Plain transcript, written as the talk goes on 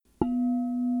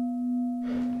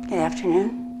Good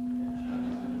afternoon.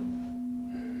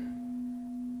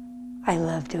 I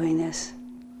love doing this.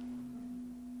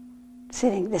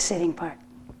 The sitting part.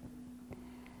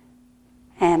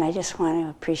 And I just want to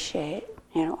appreciate,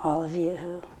 all of you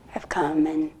who have come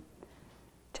and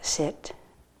to sit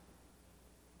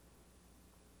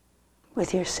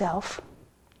with yourself,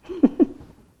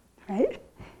 right?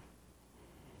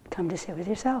 Come to sit with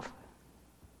yourself.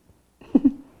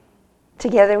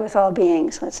 Together with all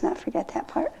beings, let's not forget that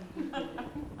part.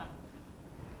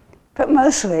 But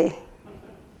mostly,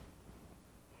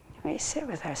 we sit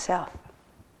with ourselves.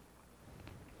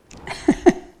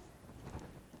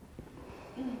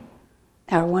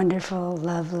 Our wonderful,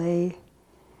 lovely,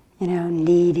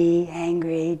 needy,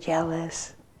 angry,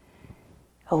 jealous,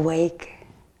 awake,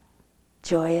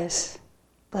 joyous,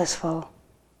 blissful.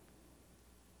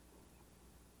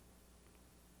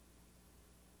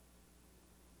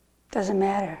 Doesn't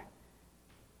matter.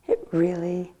 It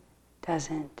really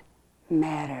doesn't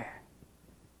matter.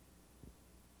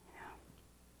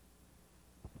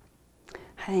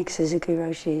 I think Suzuki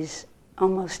Roshi's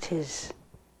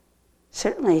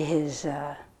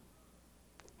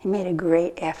he made a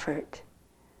great effort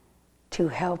to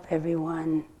help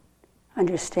everyone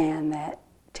understand that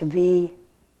to be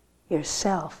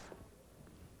yourself,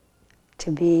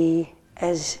 to be,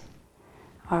 as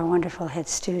our wonderful head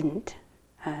student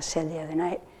said the other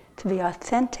night, to be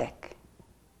authentic,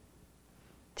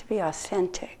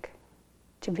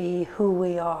 to be who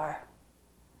we are,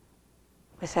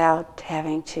 without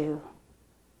having to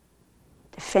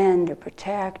defend or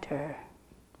protect or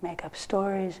make up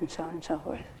stories and so on and so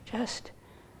forth. Just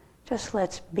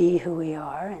let's be who we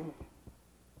are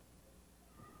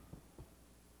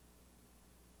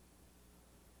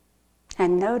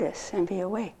and notice and be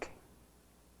awake.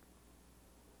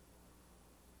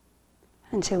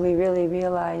 Until we really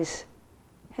realize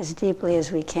as deeply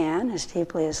as we can, as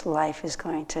deeply as life is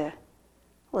going to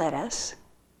let us,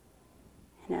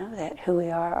 that who we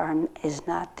are is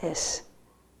not this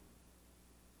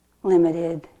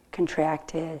limited,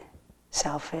 contracted,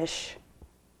 selfish,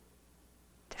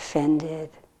 defended,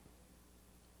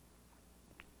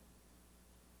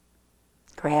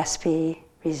 graspy,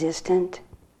 resistant,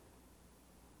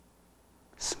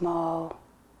 small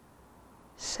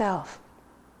self.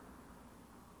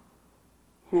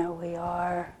 We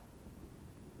are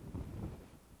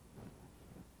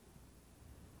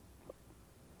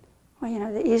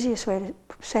the easiest way to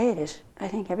say it is, I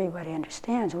think everybody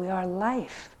understands, we are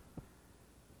life.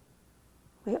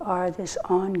 We are this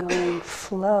ongoing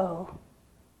flow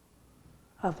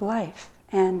of life.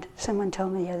 And someone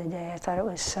told me the other day, I thought it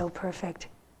was so perfect.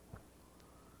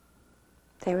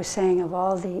 They were saying of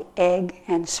all the egg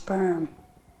and sperm,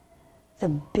 the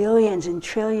billions and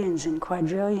trillions and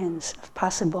quadrillions of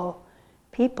possible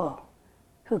people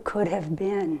who could have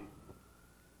been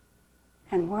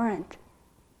and weren't.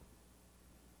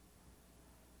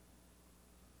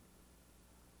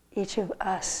 Each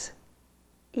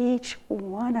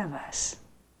one of us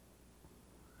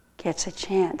gets a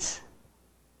chance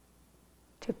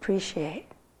to appreciate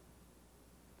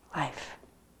life.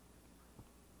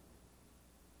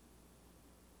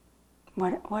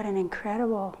 What an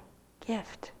incredible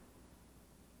gift.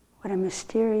 What a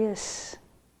mysterious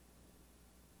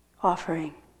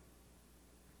offering.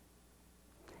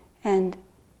 And,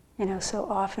 so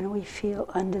often we feel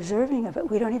undeserving of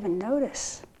it. We don't even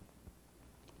notice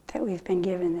that we've been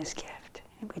given this gift.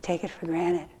 And we take it for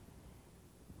granted.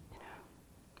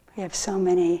 We have so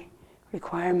many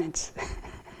requirements.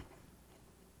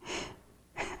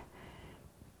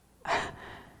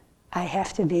 I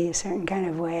have to be a certain kind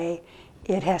of way.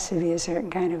 It has to be a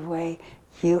certain kind of way.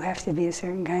 You have to be a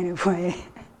certain kind of way.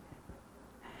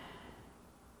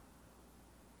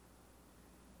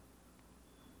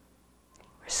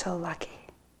 We're so lucky.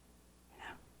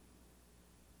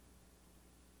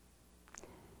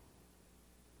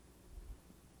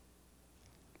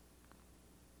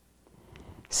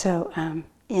 So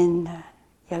in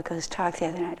Yoko's talk the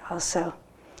other night also,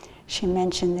 she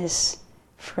mentioned this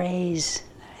phrase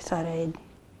that I thought I'd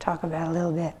talk about a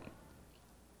little bit.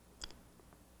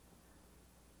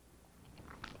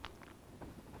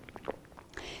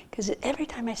 Because every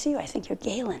time I see you, I think you're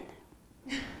Galen.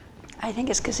 I think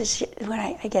it's because when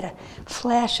I get a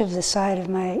flash of the side of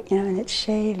my, and it's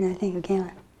shaved, and I think of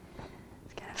Galen.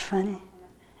 It's kind of funny.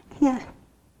 Yeah.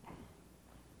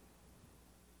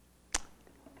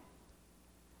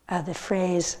 The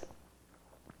phrase,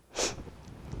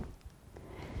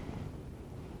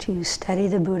 to study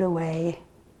the Buddha way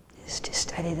is to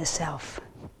study the self.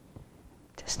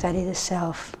 To study the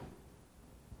self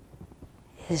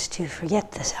is to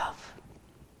forget the self.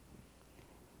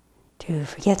 To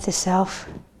forget the self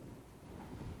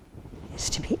is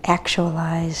to be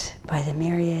actualized by the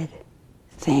myriad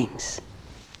things.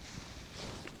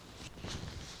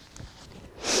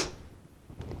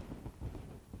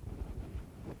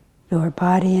 Your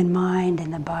body and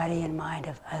the body and mind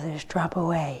of others drop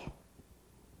away,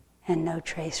 and no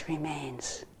trace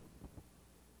remains.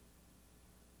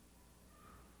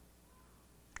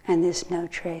 And this no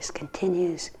trace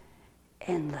continues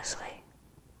endlessly.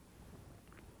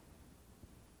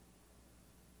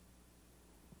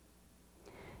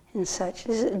 In such,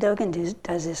 Dogen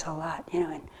does this a lot,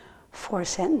 in 4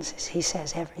 sentences he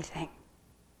says everything.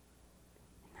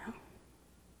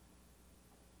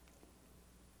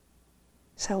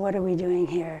 So what are we doing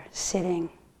here? Sitting.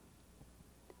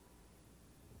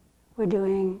 We're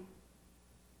doing,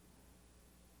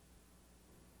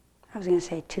 I was going to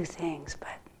say 2 things, but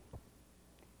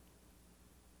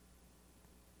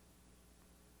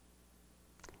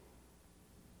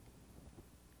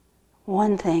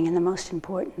one thing, and the most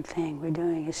important thing we're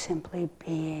doing, is simply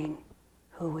being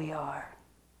who we are.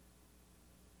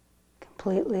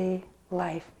 Completely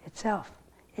life itself.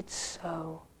 It's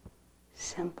so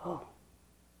simple.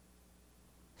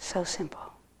 So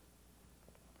simple.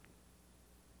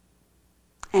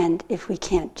 And if we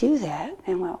can't do that,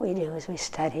 then what we do is we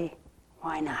study,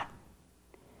 why not?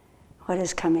 What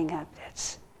is coming up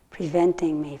that's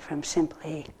preventing me from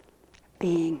simply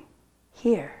being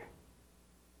here?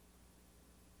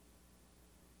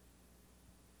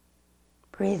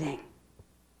 Breathing,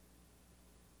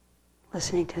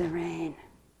 listening to the rain,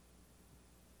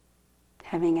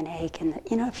 having an ache in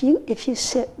the, if you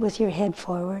sit with your head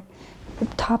forward, the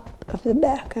top of the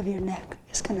back of your neck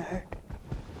is going to hurt.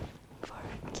 Forward,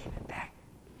 keep it back.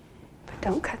 But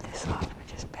don't cut this off, but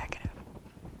just back it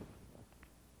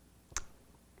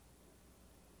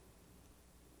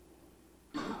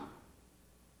up.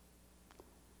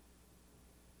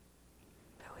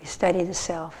 But we study the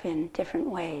self in different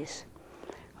ways.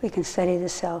 We can study the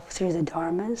self through the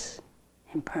dharmas,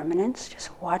 impermanence, just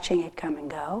watching it come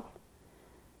and go,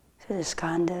 through the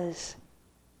skandhas,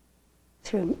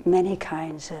 through many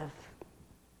kinds of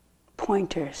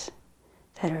pointers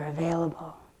that are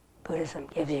available, Buddhism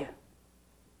gives you.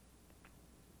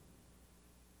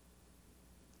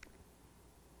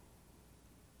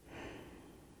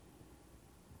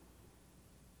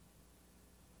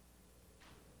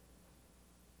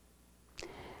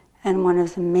 And one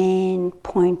of the main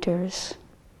pointers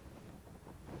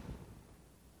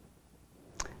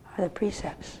are the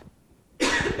precepts.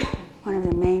 One of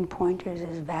the main pointers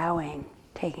is vowing,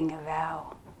 taking a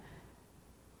vow.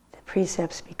 The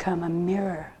precepts become a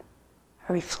mirror,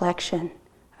 a reflection,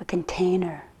 a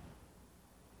container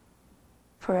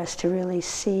for us to really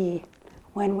see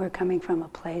when we're coming from a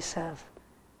place of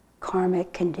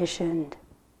karmic conditioned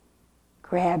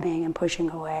grabbing and pushing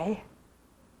away.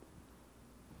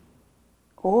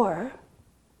 Or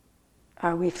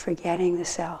are we forgetting the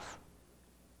self?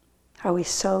 Are we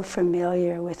so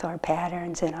familiar with our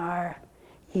patterns and our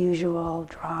usual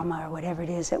drama or whatever it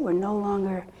is that we're no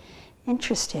longer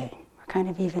interested? We're kind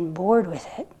of even bored with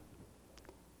it.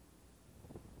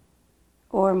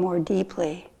 Or more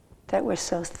deeply, that we're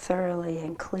so thoroughly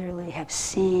and clearly have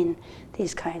seen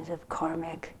these kinds of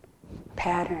karmic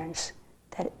patterns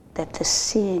that the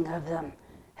seeing of them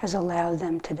has allowed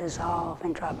them to dissolve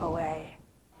and drop away.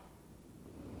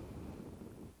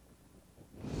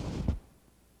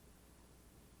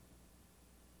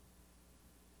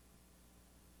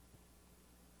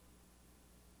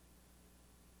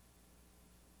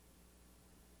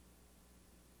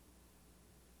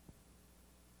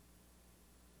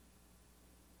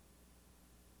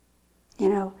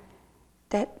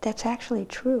 That's actually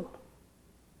true.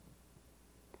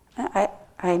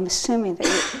 I'm assuming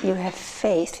that you have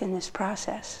faith in this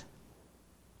process.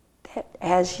 That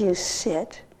as you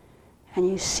sit and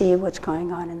you see what's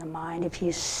going on in the mind, if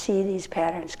you see these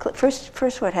patterns,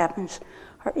 first what happens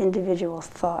are individual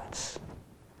thoughts.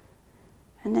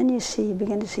 And then you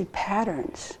begin to see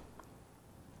patterns.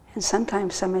 And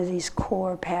sometimes some of these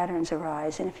core patterns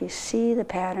arise. And if you see the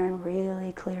pattern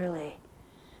really clearly,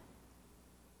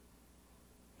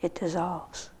 it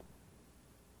dissolves.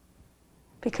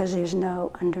 Because there's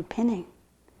no underpinning.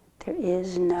 There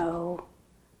is no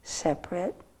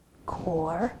separate,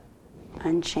 core,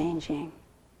 unchanging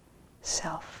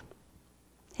self.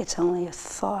 It's only a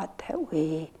thought that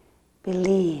we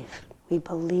believe. We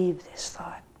believe this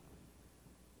thought.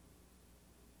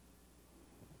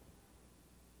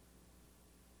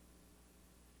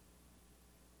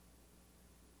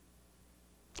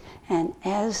 And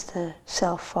as the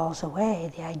self falls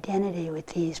away, the identity with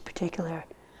these particular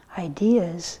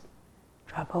ideas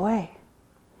drop away.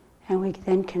 And we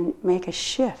then can make a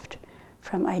shift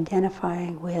from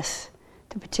identifying with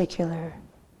the particular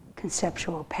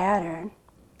conceptual pattern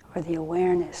or the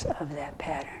awareness of that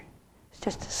pattern. It's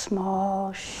just a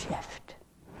small shift.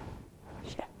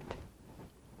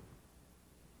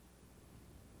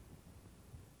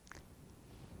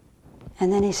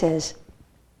 And then he says,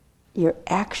 you're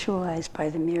actualized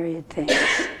by the myriad things.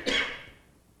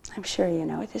 I'm sure you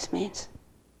know what this means,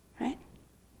 right?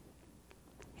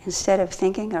 Instead of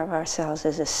thinking of ourselves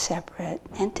as a separate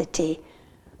entity,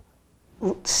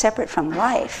 separate from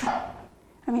life.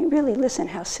 I mean, really listen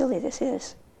how silly this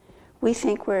is. We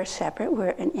think we're separate, we're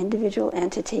an individual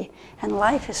entity, and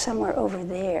life is somewhere over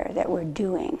there that we're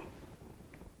doing,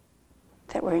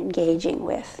 that we're engaging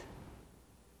with.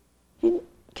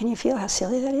 Can you feel how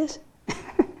silly that is?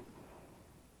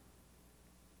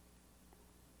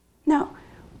 No,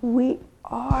 we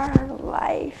are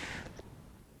life.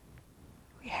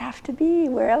 We have to be.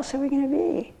 Where else are we going to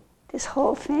be? This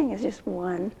whole thing is just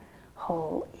one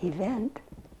whole event.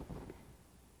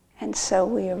 And so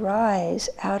we arise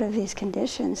out of these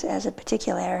conditions as a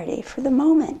particularity for the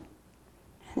moment,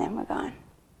 and then we're gone.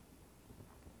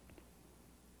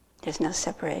 There's no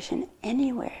separation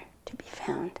anywhere to be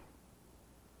found.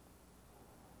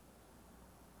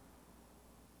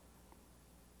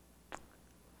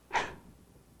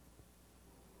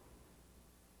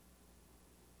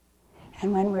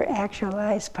 And when we're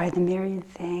actualized by the myriad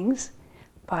things,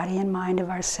 body and mind of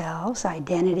ourselves,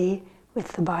 identity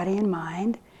with the body and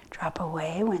mind, drop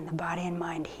away. When the body and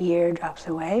mind here drops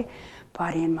away,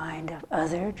 body and mind of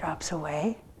other drops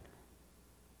away.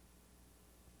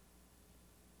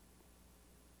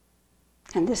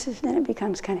 And then it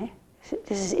becomes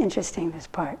this is interesting, this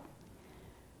part.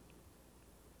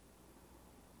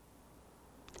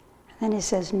 Then he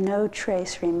says, no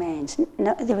trace remains.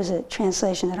 No, there was a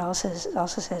translation that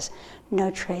also says, no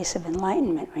trace of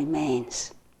enlightenment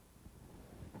remains.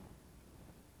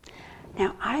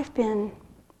 Now, I've been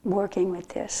working with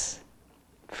this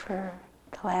for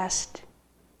the last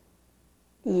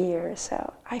year or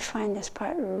so. I find this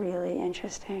part really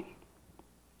interesting.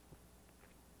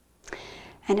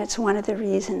 And it's one of the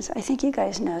reasons, I think you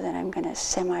guys know that I'm going to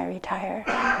semi-retire,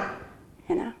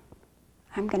 you know.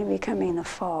 I'm going to be coming in the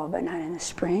fall, but not in the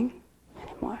spring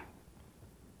anymore.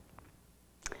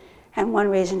 And one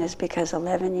reason is because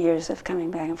 11 years of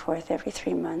coming back and forth every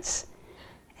 3 months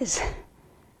has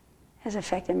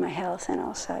affected my health, and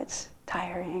also it's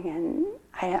tiring, and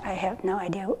I have no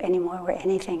idea anymore where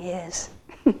anything is.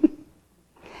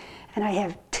 And I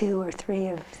have 2 or 3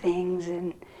 of things,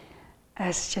 and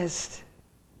that's just,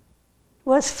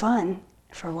 was fun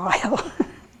for a while.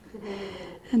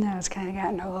 And now it's kind of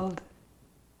gotten old.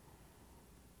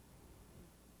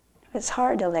 It's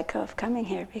hard to let go of coming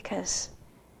here because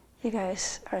you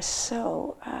guys are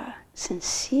so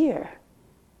sincere,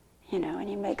 you know, and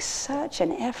you make such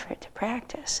an effort to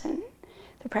practice, and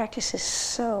the practice is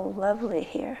so lovely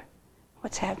here,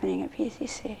 what's happening at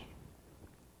PCC.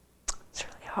 It's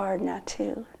really hard not to,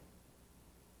 you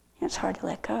know, it's hard to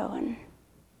let go and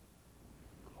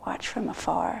watch from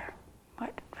afar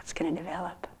what's going to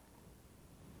develop.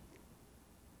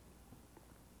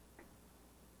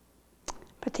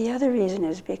 But the other reason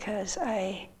is because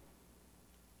I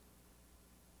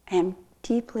am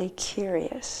deeply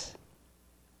curious.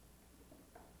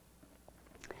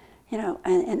 You know,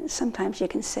 and sometimes you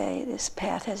can say this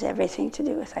path has everything to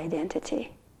do with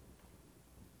identity.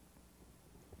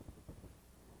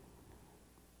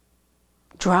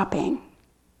 Dropping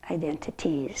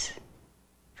identities.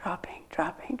 Dropping.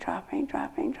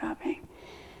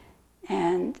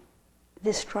 And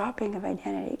this dropping of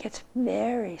identity gets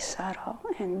very subtle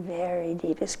and very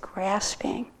deep. This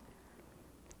grasping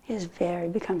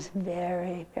becomes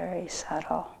very, very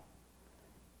subtle.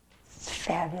 It's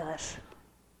fabulous.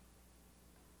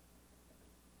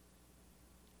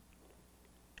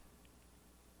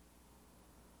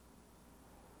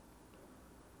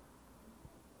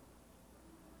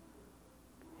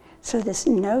 So this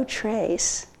no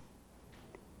trace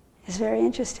is very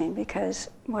interesting, because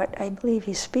what I believe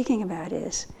he's speaking about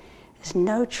is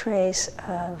no trace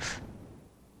of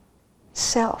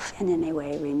self in any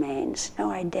way remains,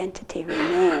 no identity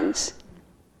remains,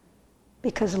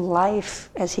 because life,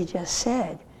 as he just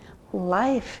said,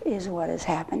 life is what is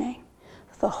happening.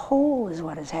 The whole is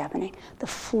what is happening. The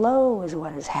flow is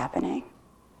what is happening.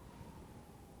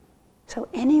 So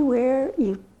anywhere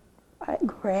you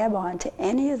grab onto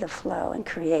any of the flow and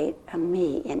create a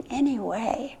me in any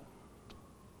way,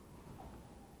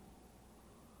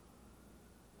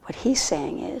 what he's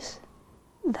saying is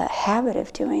the habit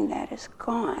of doing that is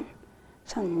gone.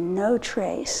 So no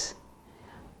trace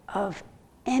of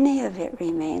any of it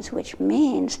remains, which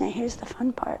means, now here's the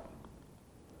fun part,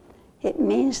 it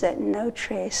means that no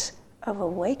trace of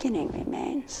awakening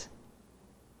remains.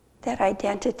 That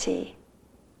identity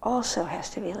also has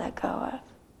to be let go of.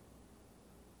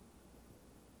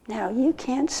 Now, you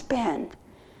can't spend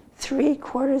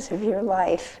 3/4 of your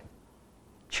life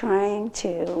trying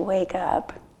to wake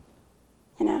up,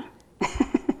 you know,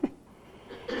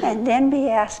 and then be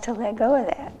asked to let go of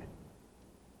that.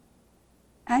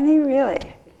 I mean,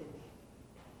 really.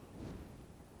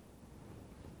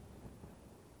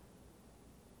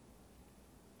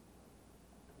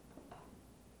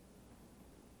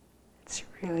 It's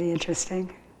really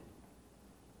interesting.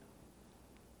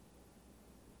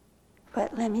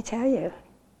 But let me tell you,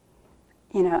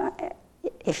 you know,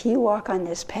 if you walk on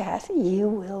this path, you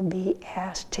will be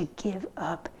asked to give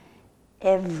up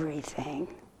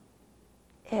everything.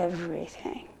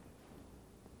 Everything.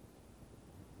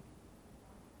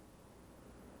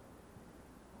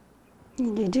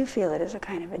 And you do feel it as a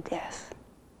kind of a death,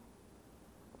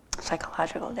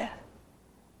 psychological death.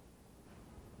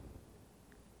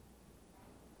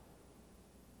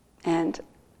 And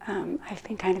I've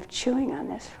been kind of chewing on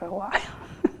this for a while.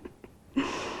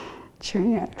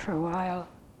 Chewing on it for a while.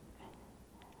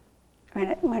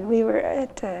 When we were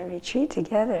at a retreat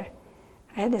together,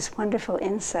 I had this wonderful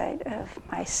insight of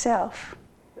myself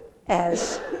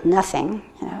as nothing,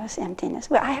 you know, as emptiness.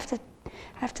 Well, I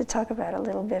have to talk about a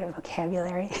little bit of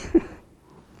vocabulary.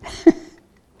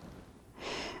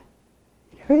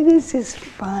 This is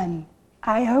fun.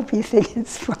 I hope you think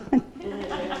it's fun.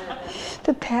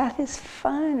 The path is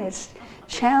fun. It's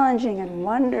challenging and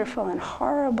wonderful and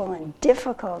horrible and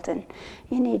difficult, and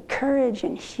you need courage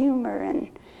and humor, and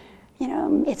you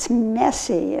know, it's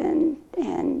messy,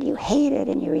 and you hate it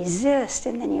and you resist,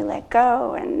 and then you let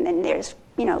go, and then there's,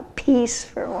 you know, peace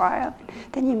for a while.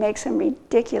 Then you make some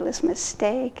ridiculous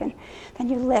mistake, and then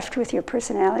you're left with your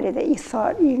personality that you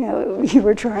thought, you know, you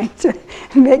were trying to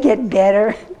make it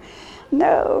better.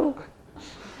 No.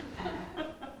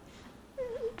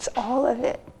 It's all of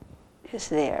it is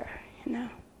there, you know.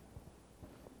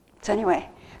 So anyway,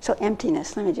 so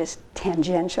emptiness, let me just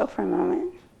tangential for a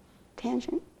moment.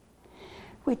 Tangent.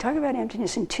 We talk about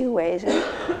emptiness in two ways, and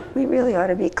we really ought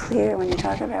to be clear when you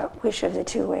talk about which of the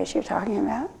two ways you're talking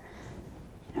about.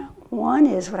 You know, one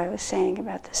is what I was saying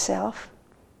about the self.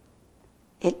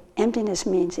 Emptiness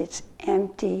means it's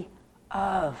empty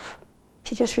of.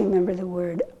 If you just remember the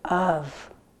word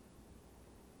of,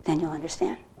 then you'll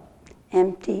understand.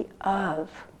 Empty of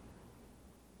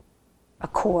a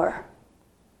core,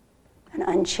 an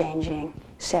unchanging,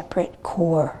 separate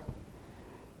core.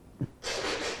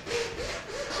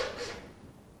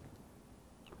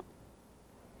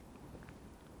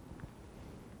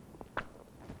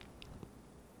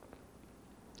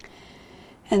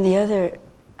 And the other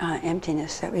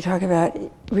emptiness that we talk about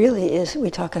really is, we're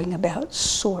talking about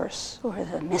source, or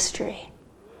the mystery.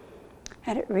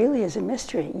 And it really is a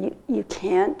mystery. You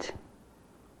can't...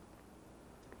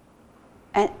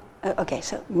 And, okay,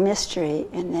 so mystery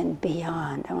and then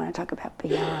beyond. I want to talk about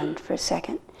beyond for a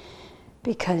second.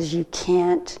 Because you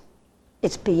can't...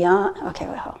 It's beyond... Okay,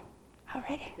 well,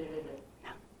 already.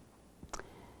 No.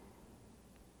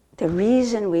 The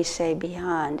reason we say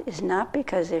beyond is not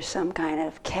because there's some kind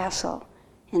of castle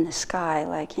in the sky,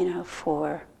 like, you know,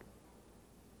 for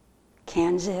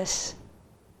Kansas,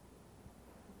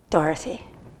 Dorothy.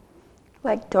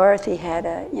 Like Dorothy had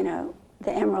a, you know,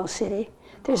 the Emerald City.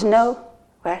 There's no,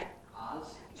 what?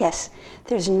 Oz? Yes,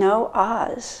 there's no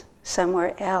Oz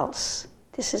somewhere else.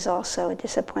 This is also a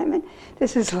disappointment.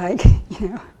 This is like, you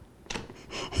know,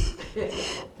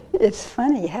 it's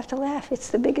funny, you have to laugh. It's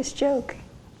the biggest joke.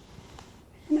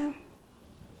 You know?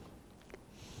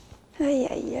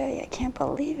 I can't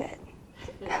believe it.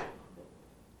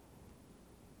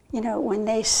 You know, when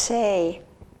they say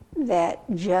that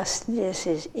just this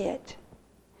is it,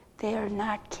 they are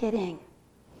not kidding.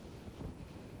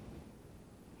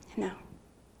 You know?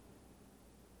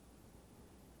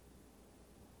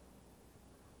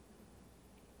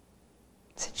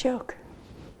 It's a joke.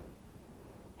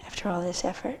 After all this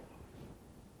effort.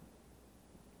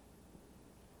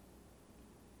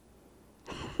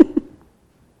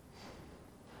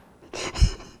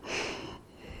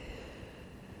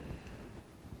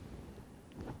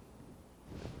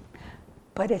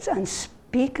 But it's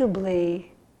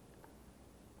unspeakably,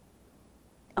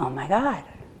 oh my God.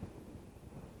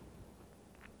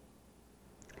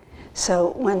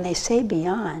 So when they say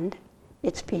beyond,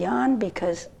 it's beyond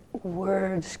because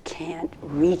words can't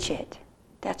reach it.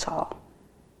 That's all.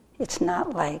 It's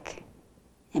not like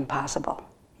impossible.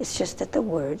 It's just that the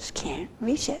words can't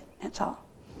reach it. That's all.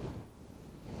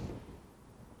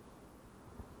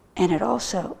 And it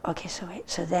also, okay,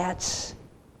 so that's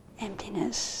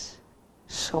emptiness,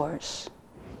 source,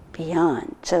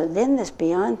 beyond. So then this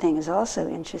beyond thing is also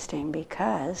interesting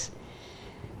because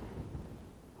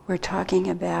we're talking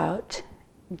about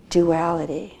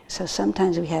duality. So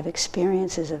sometimes we have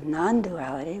experiences of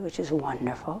non-duality, which is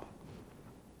wonderful.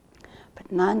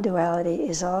 But non-duality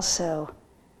is also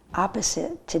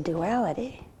opposite to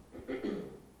duality.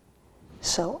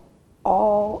 So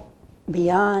all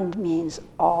beyond means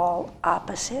all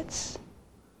opposites.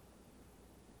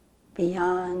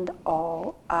 Beyond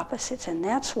all opposites. And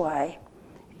that's why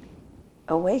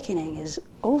awakening is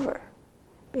over.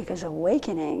 Because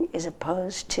awakening is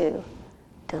opposed to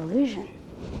delusion.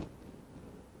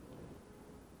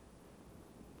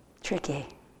 Tricky,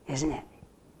 isn't it?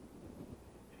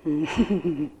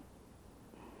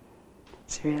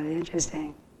 It's really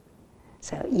interesting.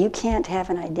 So you can't have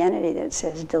an identity that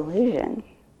says delusion,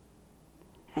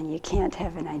 and you can't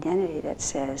have an identity that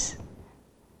says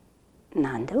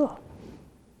non-dual.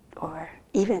 Or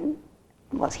even,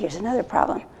 well, here's another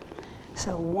problem.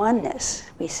 So oneness,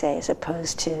 we say, as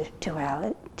opposed to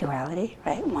duality,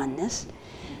 right? Oneness.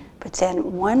 But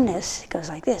then oneness goes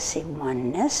like this. See,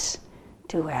 oneness,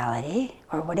 duality,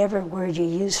 or whatever word you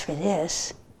use for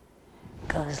this,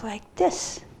 goes like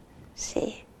this.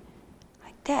 See?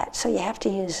 Like that. So you have to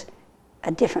use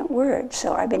a different word.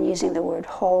 So I've been using the word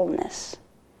wholeness,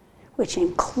 which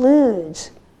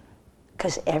includes,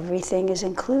 because everything is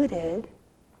included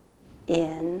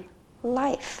in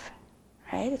life.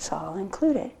 Right? It's all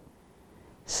included.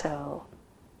 So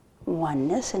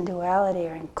oneness and duality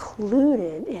are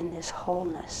included in this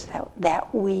wholeness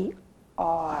that we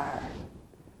are.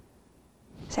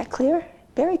 Is that clear?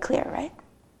 Very clear, right?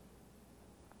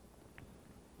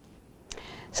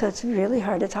 So it's really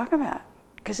hard to talk about,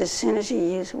 because as soon as you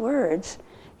use words,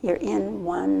 you're in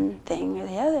one thing or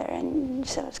the other, and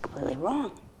so it's completely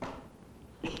wrong.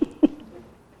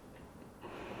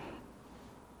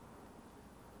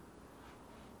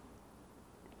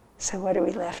 So what are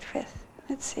we left with?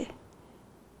 Let's see.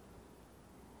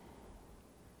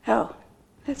 Oh,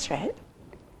 that's right.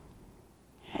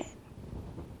 Right.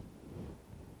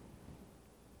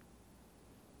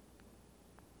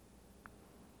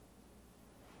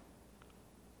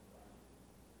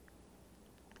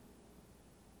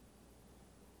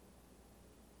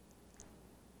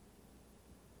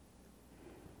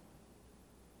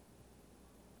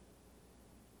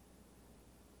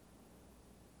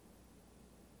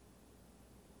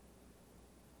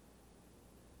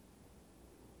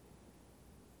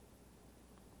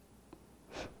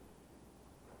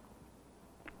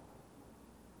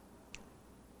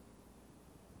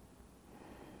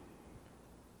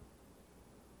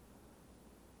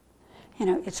 You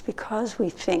know, it's because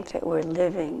we think that we're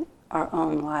living our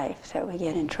own life that we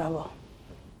get in trouble.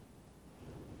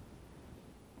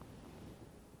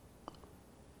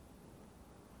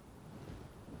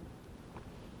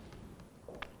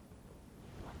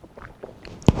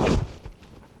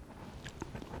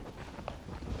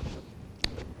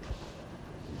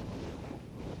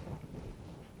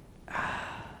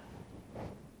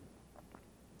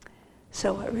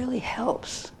 So what really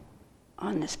helps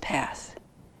on this path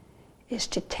is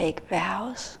to take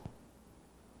vows.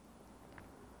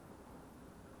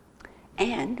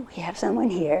 And we have someone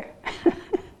here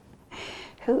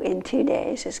who in 2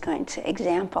 days is going to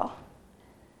example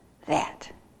that.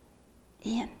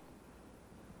 Ian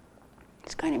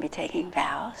is going to be taking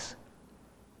vows.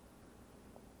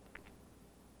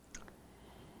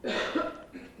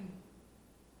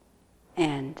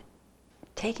 And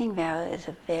taking vows is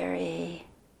a very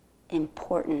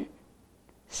important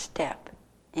step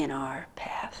in our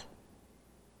path,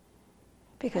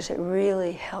 because it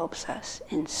really helps us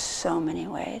in so many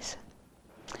ways.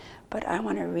 But I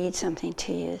want to read something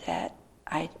to you that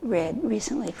I read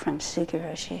recently from Suki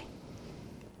Roshi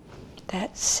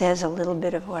that says a little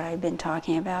bit of what I've been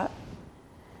talking about,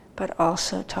 but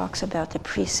also talks about the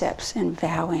precepts and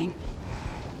vowing.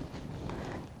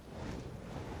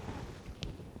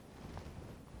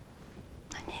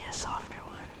 I need a softer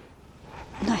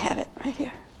one. I have it right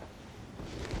here.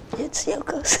 It's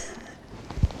Yoko's.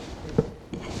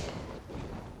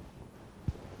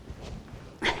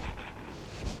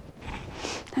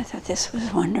 I thought this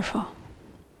was wonderful.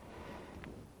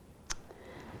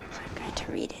 So I'm going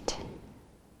to read it.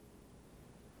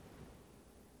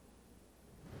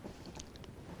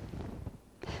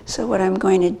 So what I'm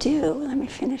going to do, let me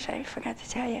finish, I forgot to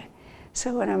tell you.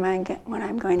 So what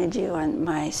I'm going to do on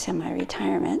my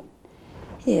semi-retirement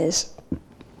is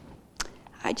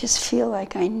I just feel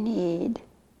like I need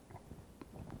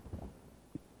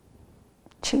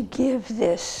to give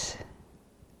this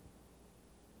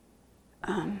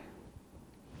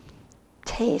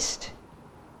taste,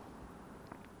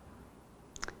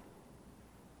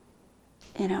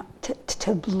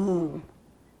 to bloom.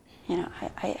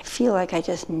 I feel like I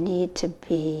just need to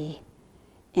be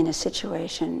in a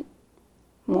situation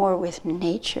more with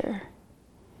nature,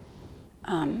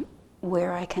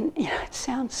 where I can, it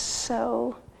sounds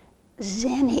so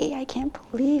zen-y. I can't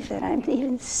believe that I'm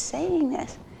even saying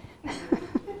this.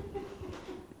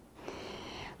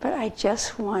 But I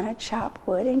just want to chop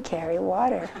wood and carry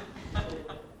water.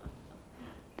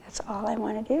 That's all I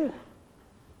want to do.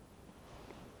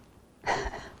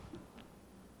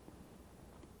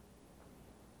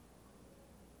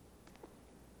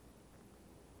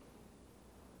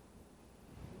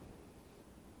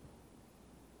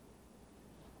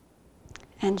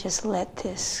 And just let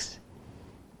this,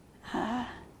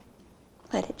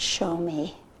 let it show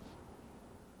me,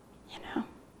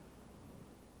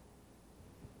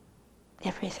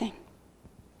 everything.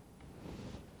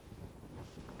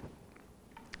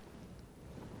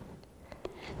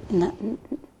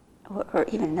 Or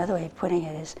even another way of putting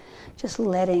it is just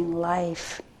letting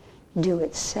life do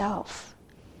itself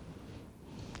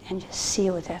and just see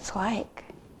what that's like.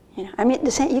 I mean,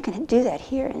 you can do that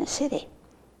here in the city.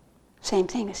 Same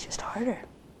thing, it's just harder.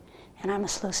 And I'm a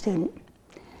slow student.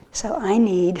 So I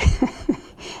need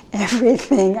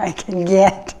everything I can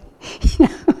get,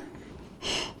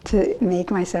 to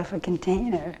make myself a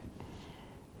container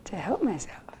to help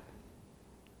myself.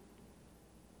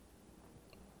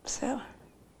 So,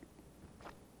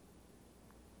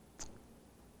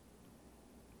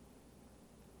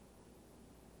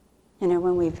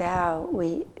 when we vow,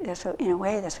 in a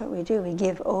way, that's what we do. We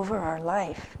give over our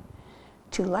life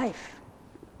to life.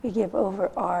 We give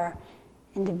over our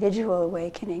individual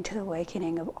awakening to the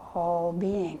awakening of all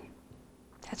being.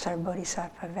 That's our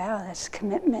bodhisattva vow. That's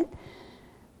commitment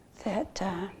that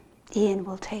Ian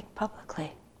will take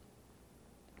publicly.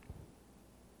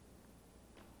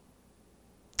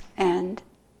 And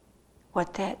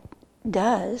what that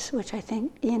does, which I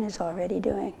think Ian is already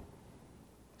doing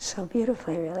so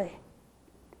beautifully, really,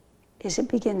 is it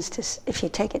begins to, if you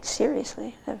take it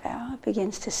seriously, the vow, it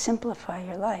begins to simplify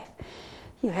your life.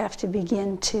 You have to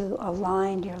begin to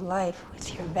align your life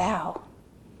with your vow.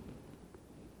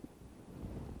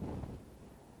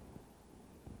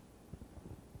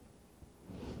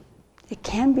 It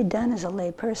can be done as a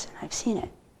lay person. I've seen it.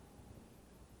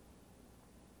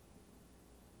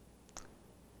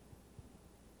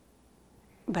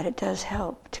 But it does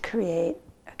help to create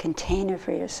a container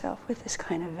for yourself with this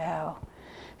kind of vow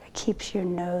that keeps your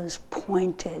nose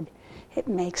pointed. It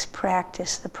makes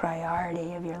practice the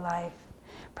priority of your life.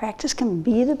 Practice can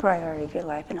be the priority of your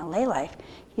life in a lay life.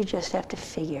 You just have to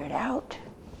figure it out.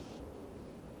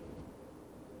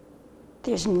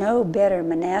 There's no better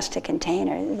monastic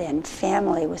container than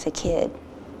family with a kid.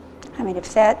 I mean,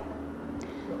 if that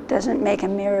doesn't make a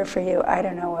mirror for you, I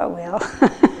don't know what will.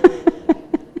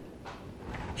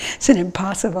 It's an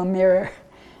impossible mirror.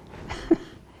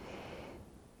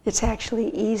 It's actually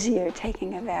easier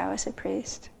taking a vow as a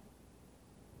priest.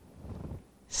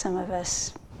 Some of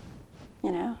us,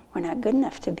 we're not good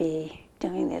enough to be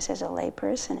doing this as a lay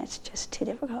person. It's just too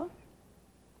difficult.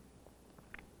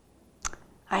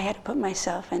 I had to put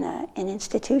myself in an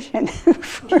institution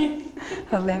for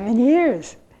 11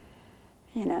 years.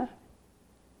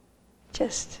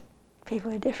 Just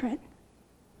people are different.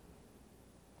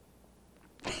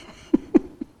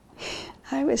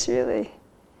 I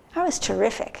was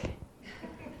terrific.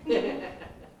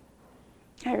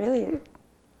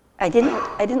 I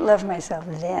didn't love myself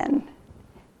then,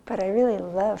 but I really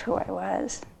love who I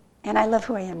was, and I love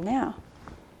who I am now.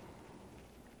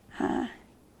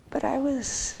 But I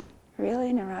was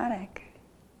really neurotic.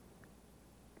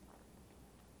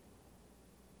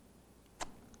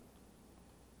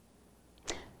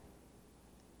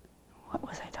 What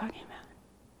was I talking about?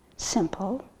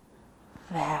 Simple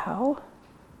vow.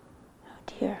 Oh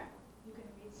dear. You can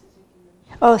read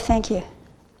Suzuki. Oh, thank you.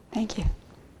 Thank you.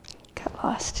 Got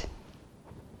lost.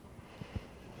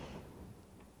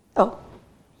 Oh,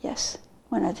 yes.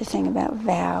 One other thing about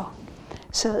vow.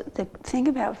 So the thing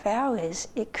about vow is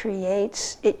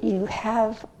you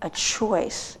have a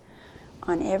choice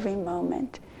on every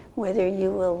moment whether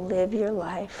you will live your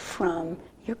life from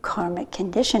your karmic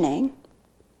conditioning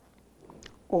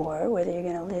or whether you're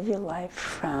going to live your life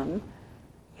from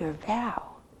your vow.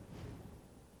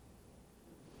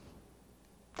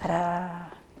 Ta-da!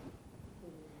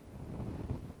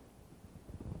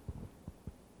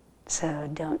 So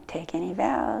don't take any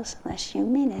vows unless you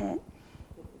mean it.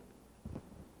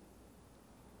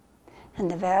 And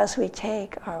the vows we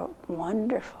take are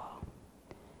wonderful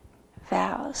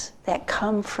vows that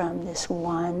come from this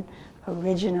one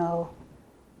original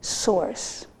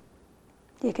source.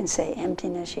 You can say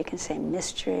emptiness, you can say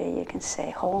mystery, you can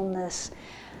say wholeness.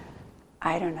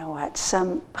 I don't know what.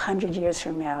 Some 100 years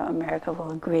from now, America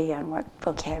will agree on what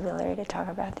vocabulary to talk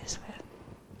about this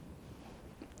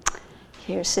with.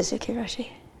 Here's Suzuki Roshi.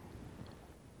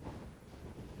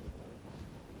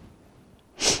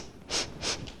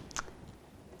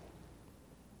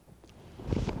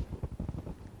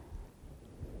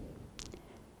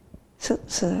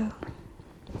 So a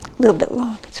little bit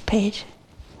long, it's a page.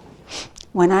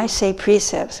 When I say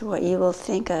precepts, what you will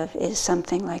think of is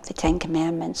something like the Ten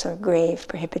Commandments or grave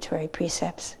prohibitory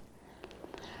precepts.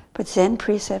 But Zen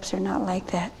precepts are not like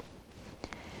that.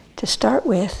 To start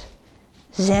with,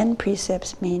 Zen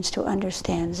precepts means to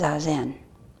understand Zazen.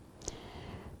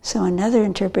 So another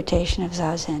interpretation of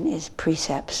Zazen is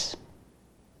precepts.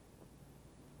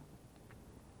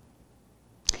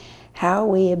 How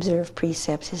we observe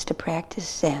precepts is to practice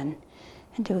Zen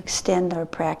and to extend our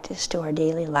practice to our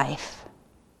daily life.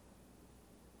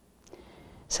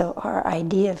 So our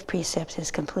idea of precepts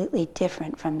is completely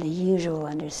different from the usual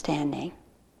understanding.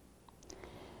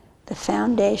 The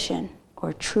foundation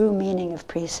or true meaning of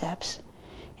precepts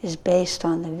is based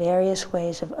on the various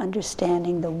ways of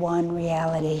understanding the one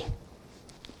reality,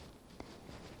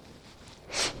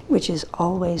 which is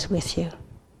always with you.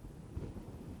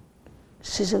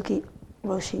 Suzuki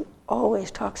Roshi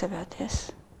always talks about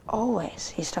this. Always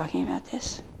he's talking about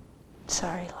this.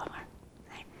 Sorry, Lamar.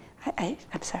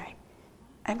 I'm sorry.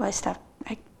 I stopped.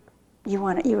 You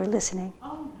were listening.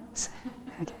 Oh,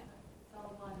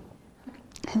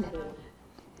 no.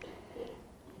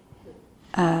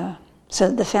 Okay. So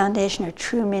the foundation or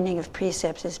true meaning of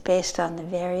precepts is based on the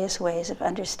various ways of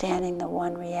understanding the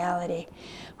one reality,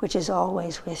 which is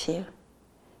always with you.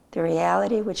 The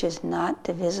reality which is not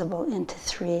divisible into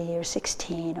 3 or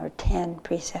 16 or 10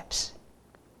 precepts.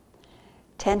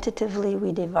 Tentatively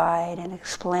we divide and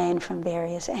explain from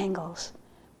various angles,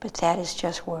 but that is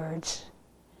just words.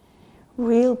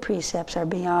 Real precepts are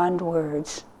beyond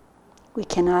words. We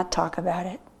cannot talk about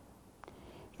it.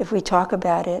 If we talk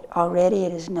about it, already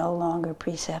it is no longer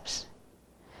precepts.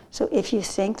 So if you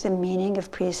think the meaning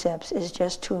of precepts is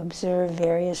just to observe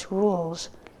various rules,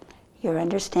 your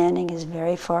understanding is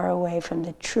very far away from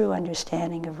the true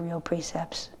understanding of real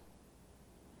precepts.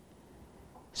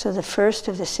 So the first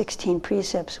of the 16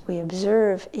 precepts we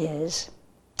observe is,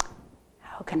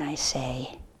 how can I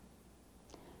say,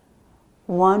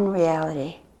 one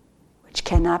reality, which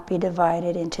cannot be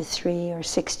divided into 3 or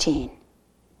 16.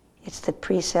 It's the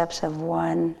precepts of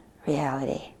one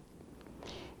reality.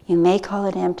 You may call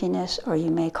it emptiness, or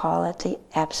you may call it the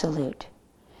absolute.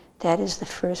 That is the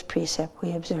first precept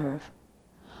we observe.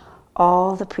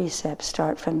 All the precepts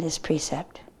start from this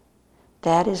precept.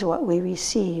 That is what we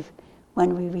receive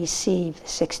when we receive the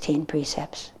 16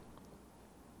 precepts.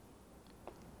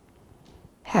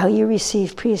 How you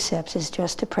receive precepts is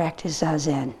just to practice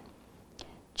Zazen.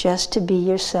 Just to be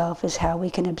yourself is how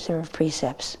we can observe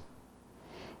precepts.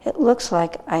 It looks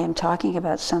like I am talking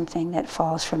about something that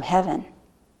falls from heaven.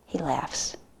 He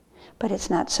laughs. But it's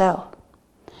not so.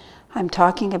 I'm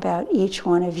talking about each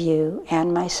one of you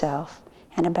and myself,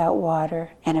 and about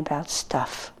water, and about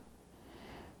stuff.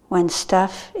 When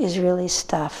stuff is really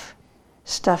stuff,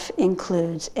 stuff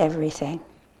includes everything.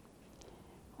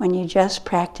 When you just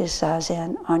practice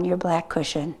Zazen on your black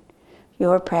cushion,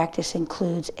 your practice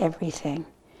includes everything.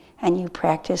 And you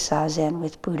practice Zazen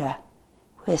with Buddha,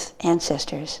 with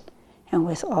ancestors, and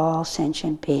with all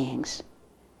sentient beings.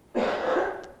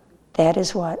 That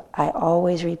is what I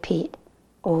always repeat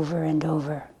over and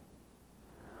over.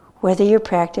 Whether your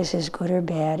practice is good or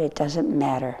bad, it doesn't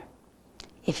matter.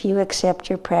 If you accept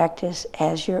your practice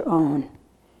as your own,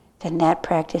 then that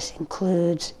practice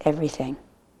includes everything.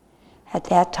 At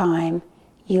that time,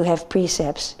 you have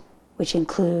precepts which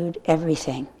include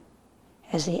everything,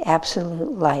 as the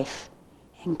absolute life,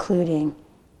 including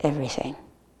everything.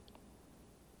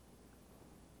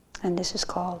 And this is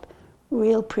called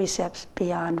real precepts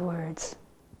beyond words.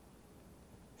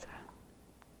 So,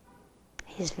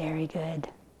 he's very good.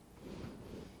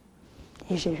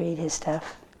 You should read his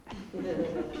stuff.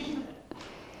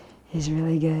 He's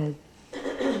really good.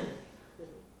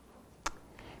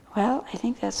 Well, I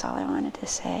think that's all I wanted to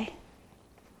say.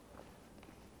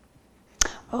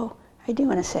 Oh, I do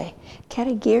want to say,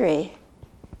 Katagiri,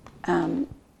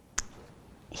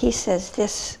 he says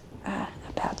this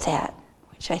about that,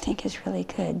 which I think is really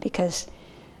good, because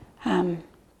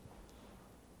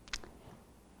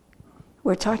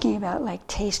we're talking about like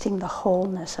tasting the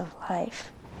wholeness of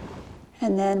life.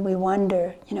 And then we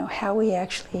wonder, how we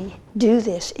actually do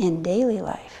this in daily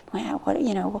life. How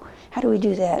do we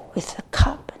do that with the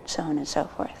cup and so on and so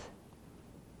forth?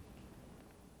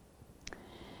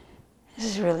 This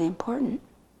is really important.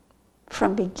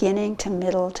 From beginning to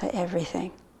middle to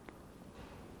everything.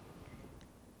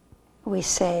 We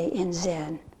say in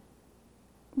Zen,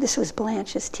 this was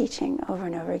Blanche's teaching over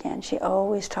and over again. She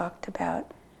always talked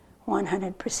about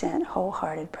 100%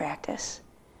 wholehearted practice.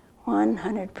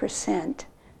 100%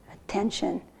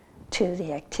 attention to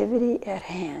the activity at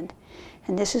hand.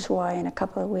 And this is why in a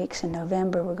couple of weeks in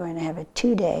November we're going to have a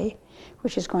 2-day,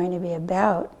 which is going to be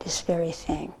about this very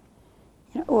thing.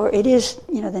 Or it is,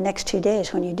 the next 2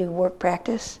 days when you do work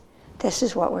practice, this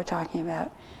is what we're talking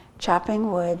about.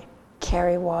 Chopping wood,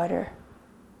 carry water,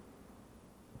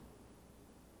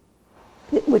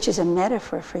 which is a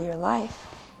metaphor for your life,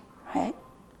 right?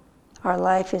 Our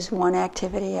life is one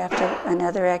activity after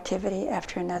another activity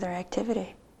after another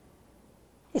activity.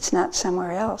 It's not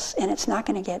somewhere else, and it's not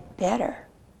going to get better.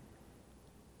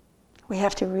 We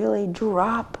have to really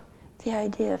drop the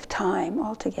idea of time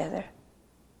altogether.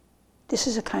 This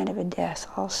is a kind of a death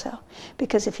also,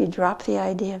 because if you drop the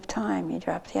idea of time, you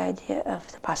drop the idea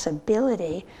of the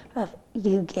possibility of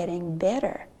you getting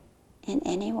better in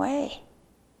any way.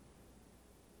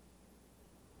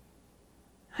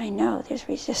 I know there's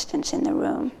resistance in the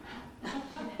room.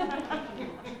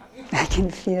 I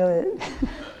can feel it.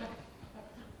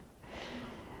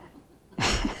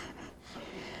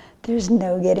 There's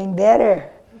no getting better.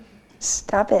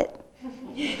 Stop it.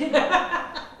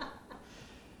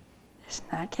 It's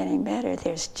not getting better.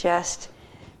 There's just,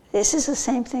 this is the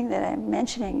same thing that I'm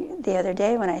mentioning the other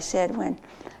day when I said when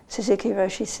Suzuki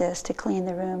Roshi says to clean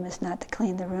the room is not to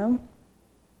clean the room.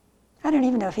 I don't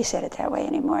even know if he said it that way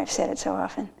anymore. I've said it so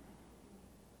often.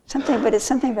 But it's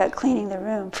something about cleaning the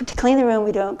room. To clean the room,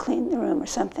 we don't clean the room or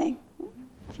something. Do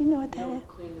you know what that is?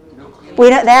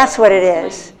 We don't, that's what it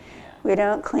is. We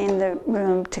don't clean the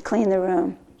room to clean the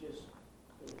room.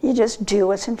 You just do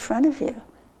what's in front of you.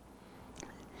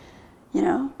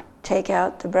 Take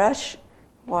out the brush,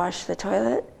 wash the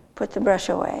toilet, put the brush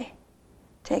away.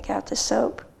 Take out the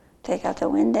soap, take out the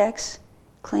Windex,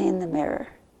 clean the mirror.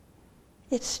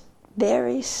 It's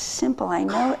very simple. I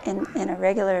know in a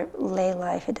regular lay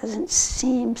life it doesn't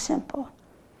seem simple,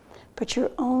 but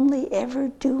you're only ever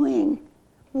doing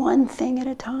one thing at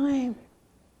a time.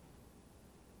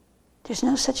 There's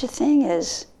no such a thing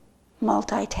as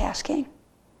multitasking.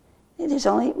 There's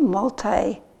only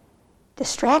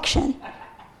multi-distraction.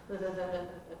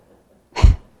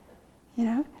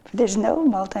 There's no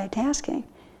multitasking.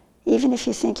 Even if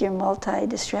you think you're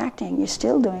multi-distracting, you're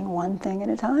still doing one thing at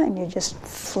a time. You're just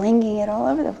flinging it all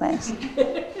over the place.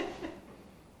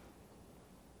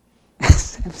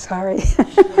 I'm sorry.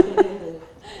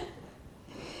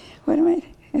 What am I?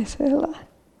 I said a lot.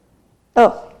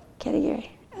 Oh, Katagiri.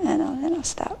 Then I'll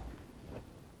stop.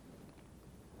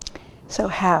 So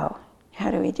how?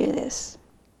 How do we do this?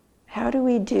 How do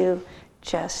we do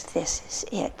just this is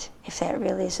it, if that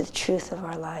really is the truth of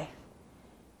our life?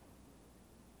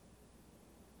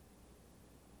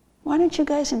 Why don't you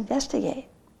guys investigate?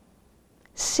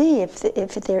 See if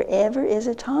there ever is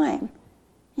a time,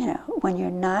 when you're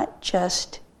not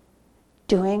just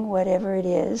doing whatever it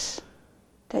is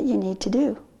that you need to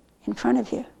do in front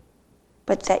of you,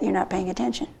 but that you're not paying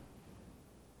attention.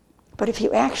 But if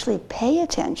you actually pay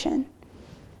attention,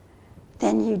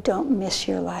 then you don't miss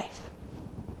your life.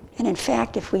 And in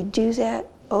fact, if we do that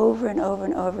over and over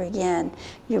and over again,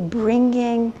 you're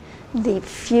bringing the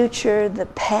future, the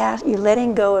past, you're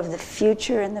letting go of the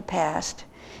future and the past,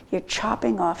 you're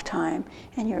chopping off time,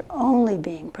 and you're only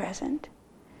being present.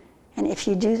 And if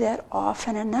you do that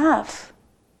often enough,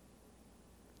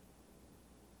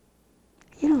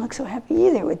 you don't look so happy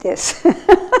either with this.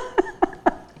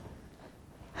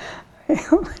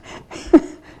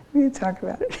 We can talk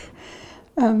about it.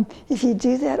 If you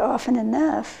do that often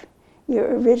enough,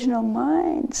 your original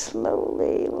mind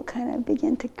slowly will kind of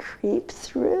begin to creep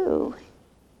through,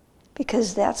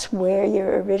 because that's where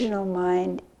your original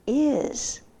mind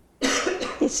is.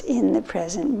 It's in the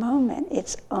present moment.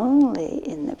 It's only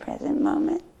in the present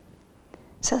moment.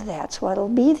 So that's what'll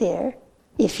be there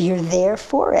if you're there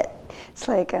for it. It's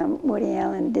like Woody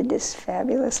Allen did this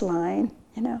fabulous line,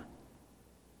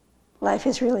 life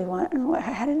is really one.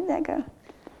 How did that go?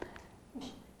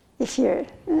 If you're,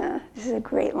 this is a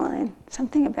great line.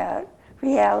 Something about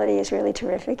reality is really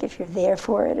terrific if you're there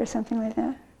for it, or something like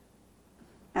that.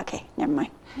 Okay, never mind.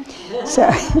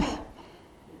 So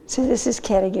this is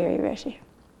Katagiri Roshi.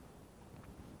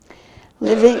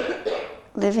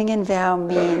 Living in vow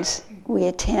means we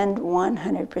attend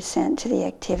 100% to the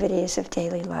activities of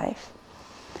daily life.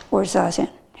 or zazen,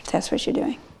 if that's what you're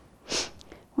doing.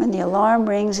 When the alarm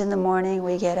rings in the morning,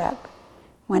 we get up.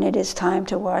 When it is time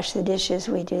to wash the dishes,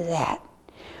 we do that.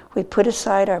 We put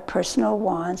aside our personal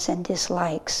wants and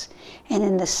dislikes, and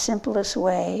in the simplest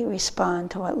way,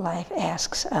 respond to what life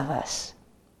asks of us.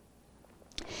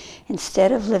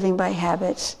 Instead of living by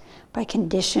habits, by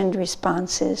conditioned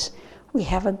responses, we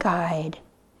have a guide.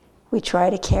 We try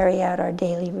to carry out our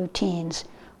daily routines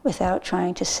without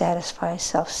trying to satisfy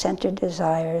self-centered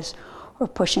desires or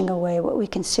pushing away what we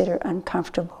consider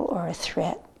uncomfortable or a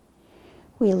threat.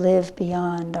 We live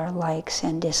beyond our likes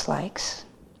and dislikes.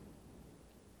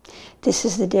 This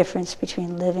is the difference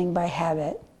between living by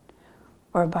habit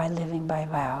or by living by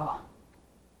vow.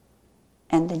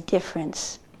 And the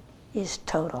difference is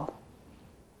total.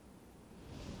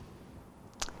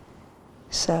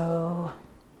 So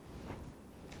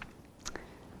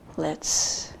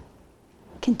let's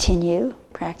continue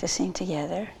practicing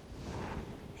together.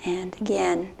 And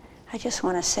again, I just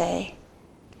want to say,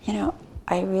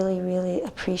 I really, really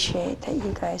appreciate that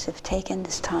you guys have taken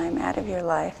this time out of your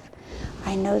life.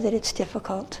 I know that it's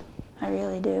difficult. I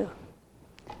really do.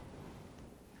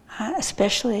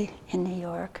 Especially in New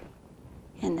York,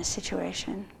 in the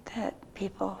situation that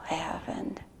people have.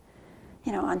 And,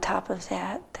 on top of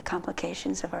that, the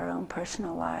complications of our own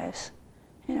personal lives.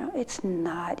 It's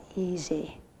not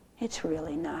easy. It's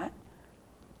really not.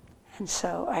 And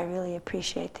so I really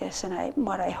appreciate this. And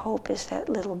what I hope is that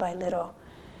little by little,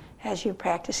 as your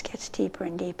practice gets deeper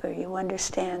and deeper, you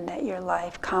understand that your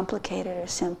life, complicated or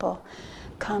simple,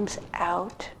 comes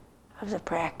out of the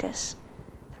practice.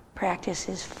 The practice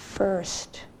is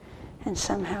first. And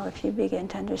somehow if you begin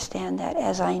to understand that,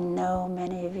 as I know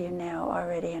many of you now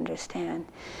already understand,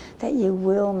 that you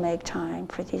will make time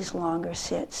for these longer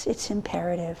sits. It's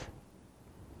imperative.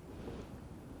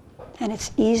 And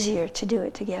it's easier to do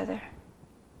it together,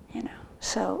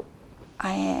 So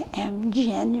I am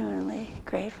genuinely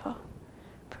grateful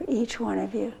for each one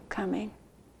of you coming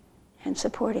and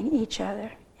supporting each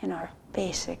other in our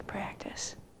basic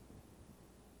practice.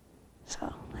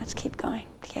 So let's keep going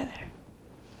together.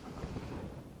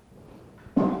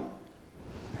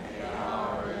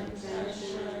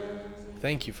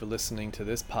 Thank you for listening to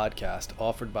this podcast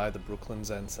offered by the Brooklyn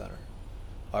Zen Center.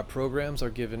 Our programs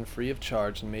are given free of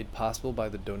charge and made possible by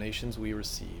the donations we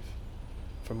receive.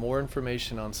 For more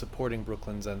information on supporting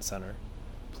Brooklyn Zen Center,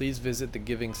 please visit the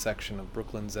giving section of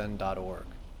brooklynzen.org.